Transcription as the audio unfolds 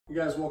Hey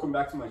guys, welcome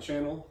back to my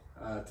channel.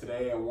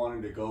 Today I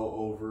wanted to go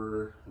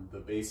over the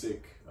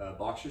basic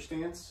boxer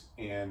stance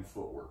and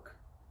footwork.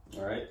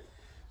 All right,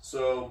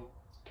 so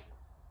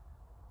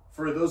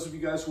for those of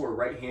you guys who are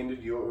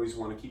right-handed, you always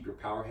want to keep your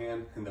power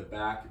hand in the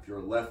back. If you're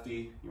a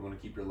lefty, you want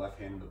to keep your left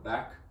hand in the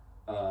back.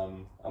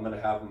 I'm going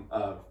to have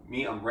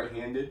I'm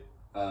right-handed,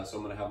 so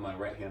I'm going to have my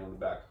right hand on the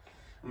back.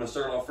 I'm going to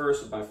start off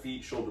first with my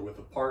feet shoulder width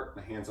apart,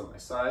 my hands on my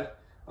side.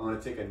 I'm going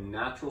to take a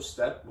natural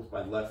step with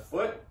my left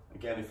foot.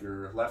 Again, if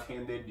you're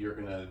left-handed, you're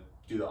going to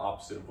do the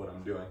opposite of what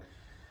I'm doing.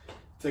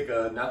 Take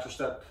a natural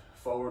step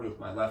forward with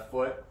my left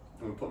foot.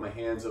 I'm going to put my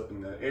hands up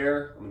in the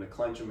air. I'm going to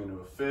clench them into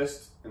a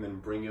fist and then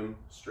bring them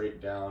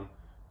straight down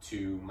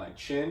to my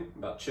chin,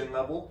 about chin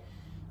level.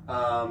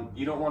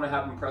 You don't want to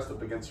have them pressed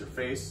up against your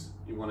face.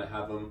 You want to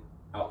have them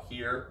out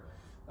here,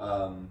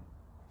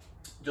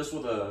 just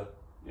with a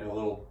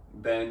little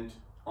bend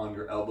on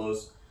your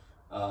elbows.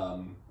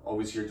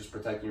 Always here, just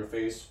protecting your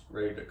face,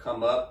 ready to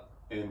come up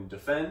and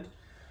defend.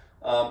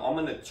 I'm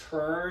going to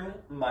turn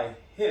my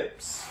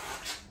hips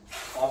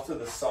off to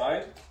the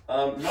side,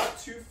 not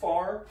too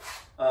far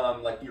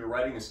like you're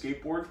riding a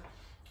skateboard,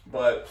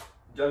 but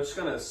I'm just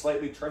going to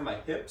slightly turn my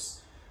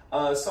hips.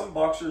 Some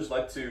boxers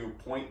like to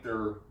point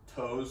their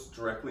toes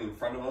directly in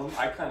front of them.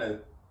 I kind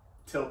of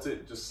tilt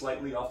it just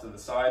slightly off to the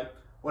side,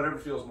 whatever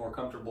feels more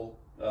comfortable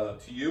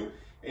to you,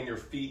 and your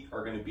feet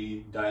are going to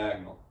be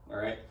diagonal. All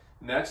right.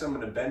 Next, I'm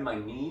going to bend my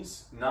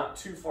knees, not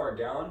too far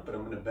down, but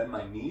I'm going to bend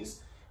my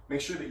knees. Make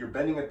sure that you're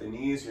bending at the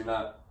knees, you're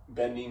not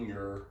bending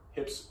your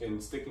hips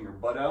and sticking your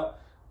butt out.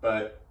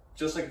 But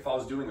just like if I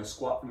was doing a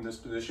squat from this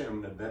position,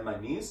 I'm going to bend my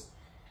knees,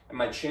 and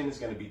my chin is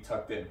going to be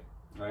tucked in.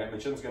 All right, my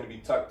chin's going to be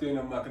tucked in.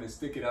 I'm not going to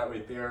stick it out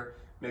right there,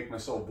 make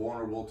myself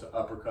vulnerable to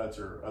uppercuts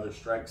or other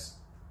strikes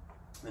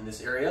in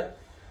this area.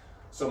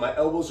 So my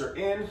elbows are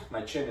in,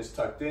 my chin is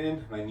tucked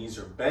in, my knees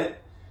are bent.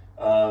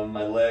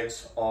 My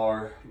legs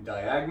are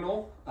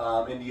diagonal,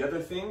 and the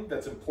other thing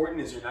that's important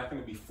is you're not going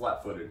to be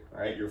flat-footed.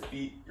 All right, your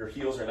feet, your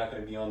heels are not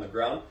going to be on the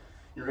ground.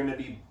 You're going to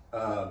be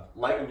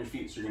light on your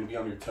feet, so you're going to be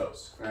on your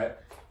toes. All right,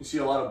 you see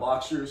a lot of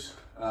boxers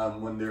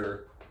when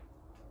they're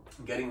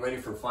getting ready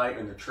for fight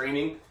and they're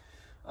training.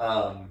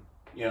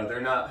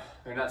 They're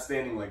not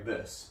standing like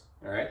this.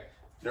 All right,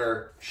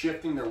 they're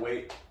shifting their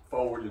weight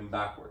forward and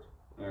backward.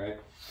 All right,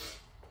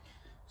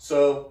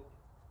 so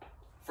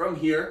from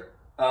here,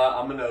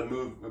 I'm gonna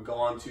go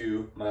on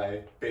to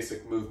my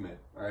basic movement.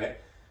 All right.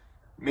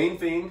 Main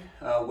thing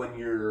when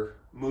you're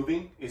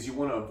moving is you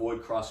want to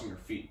avoid crossing your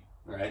feet.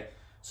 All right.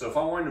 So if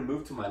I wanted to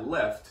move to my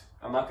left,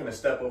 I'm not gonna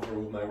step over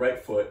with my right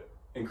foot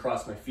and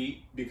cross my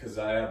feet because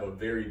I have a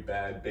very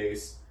bad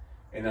base,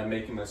 and I'm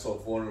making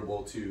myself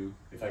vulnerable to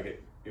if I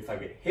get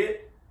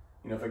hit,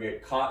 if I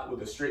get caught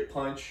with a straight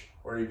punch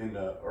or even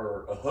a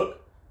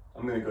hook,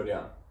 I'm gonna go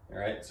down. All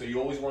right. So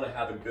you always want to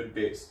have a good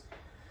base.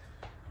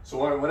 So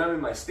when I'm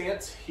in my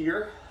stance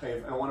here,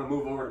 I want to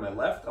move over to my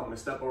left. I'm going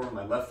to step over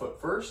my left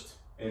foot first,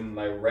 and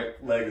my right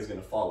leg is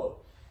going to follow.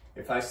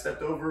 If I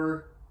stepped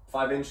over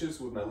 5 inches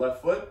with my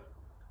left foot,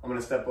 I'm going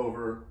to step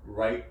over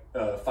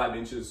 5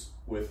 inches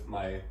with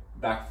my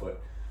back foot.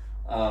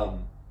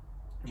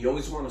 You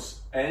always want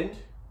to end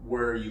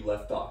where you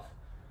left off.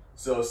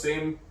 So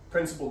same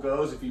principle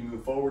goes if you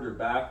move forward or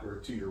back or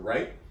to your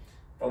right.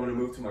 If I'm going to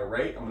move to my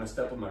right, I'm going to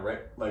step with my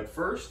right leg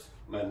first.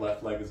 My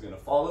left leg is going to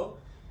follow.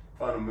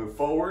 If I'm going to move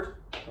forward,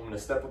 I'm going to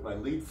step with my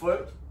lead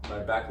foot, my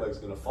back leg is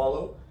going to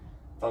follow.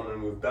 If I'm going to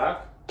move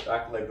back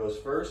leg goes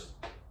first,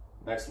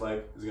 next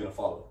leg is going to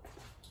follow.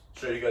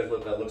 Show you guys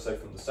what that looks like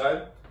from the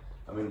side.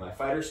 I'm in my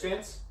fighter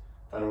stance.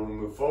 If I'm going to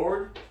move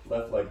forward,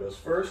 left leg goes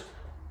first,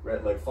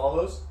 right leg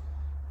follows.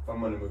 If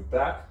I'm going to move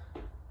back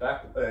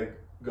leg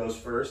goes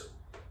first,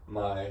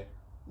 my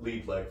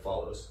lead leg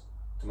follows.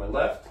 To my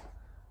left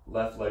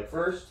leg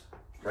first,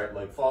 right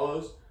leg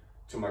follows.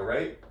 To my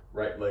right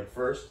leg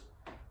first,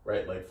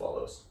 right leg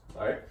follows.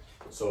 All right,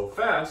 so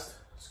fast,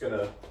 it's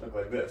gonna look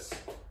like this.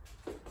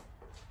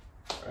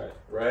 All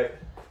right,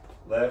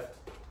 left,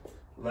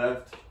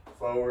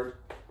 forward,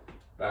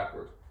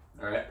 backward.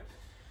 All right.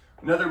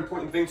 Another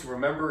important thing to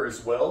remember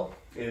as well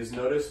is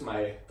notice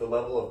the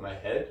level of my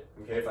head.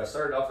 Okay, if I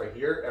started off right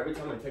here, every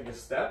time I take a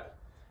step,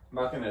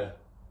 I'm not gonna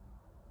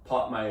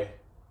pop my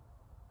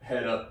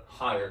head up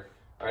higher.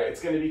 All right,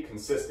 it's gonna be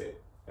consistent.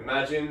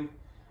 Imagine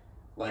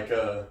like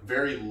a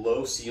very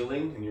low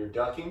ceiling and you're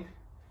ducking,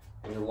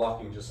 and you're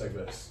walking just like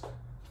this.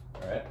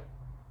 All right.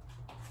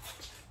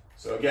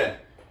 So again,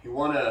 you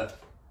want to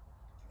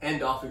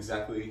end off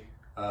exactly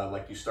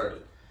like you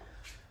started.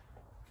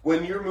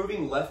 When you're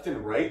moving left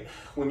and right,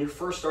 when you're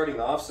first starting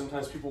off,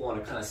 sometimes people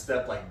want to kind of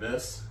step like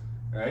this.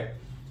 Right?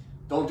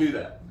 Don't do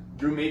that.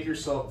 You make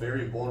yourself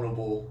very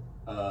vulnerable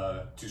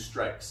to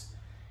strikes.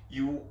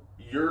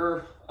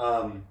 Your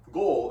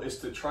goal is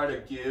to try to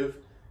give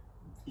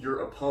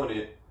your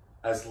opponent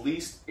as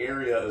least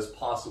area as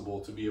possible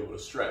to be able to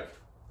strike.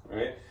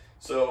 Right?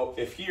 So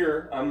if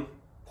here I'm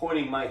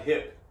pointing my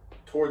hip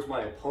towards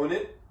my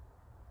opponent,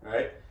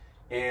 right,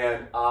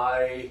 and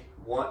I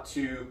want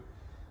to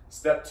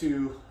step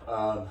to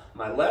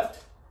my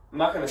left, I'm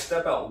not going to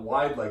step out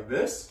wide like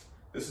this.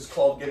 This is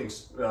called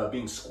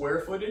being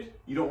square-footed.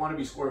 You don't want to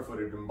be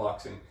square-footed in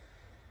boxing.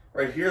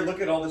 Right here, look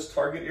at all this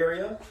target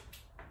area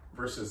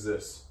versus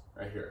this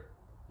right here.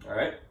 All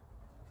right,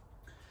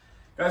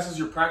 guys, as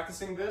you're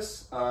practicing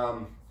this,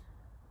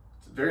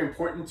 it's very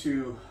important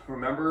to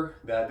remember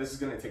that this is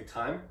going to take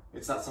time.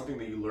 It's not something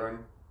that you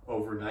learn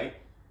overnight.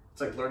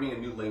 It's like learning a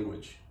new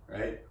language,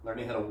 right?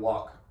 Learning how to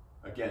walk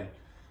again.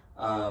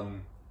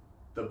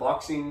 The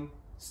boxing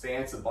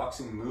stance, the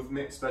boxing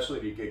movement, especially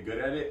if you get good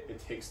at it, it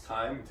takes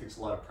time, it takes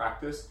a lot of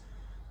practice.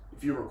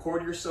 If you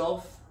record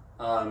yourself,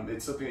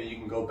 it's something that you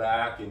can go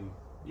back and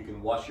you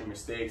can watch your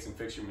mistakes and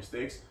fix your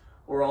mistakes.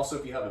 Or also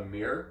if you have a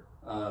mirror,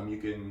 you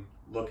can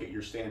look at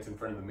your stance in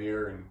front of the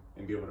mirror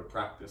and be able to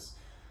practice.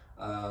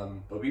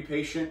 But be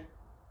patient,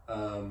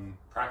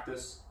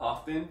 practice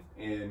often,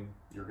 and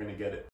you're gonna get it.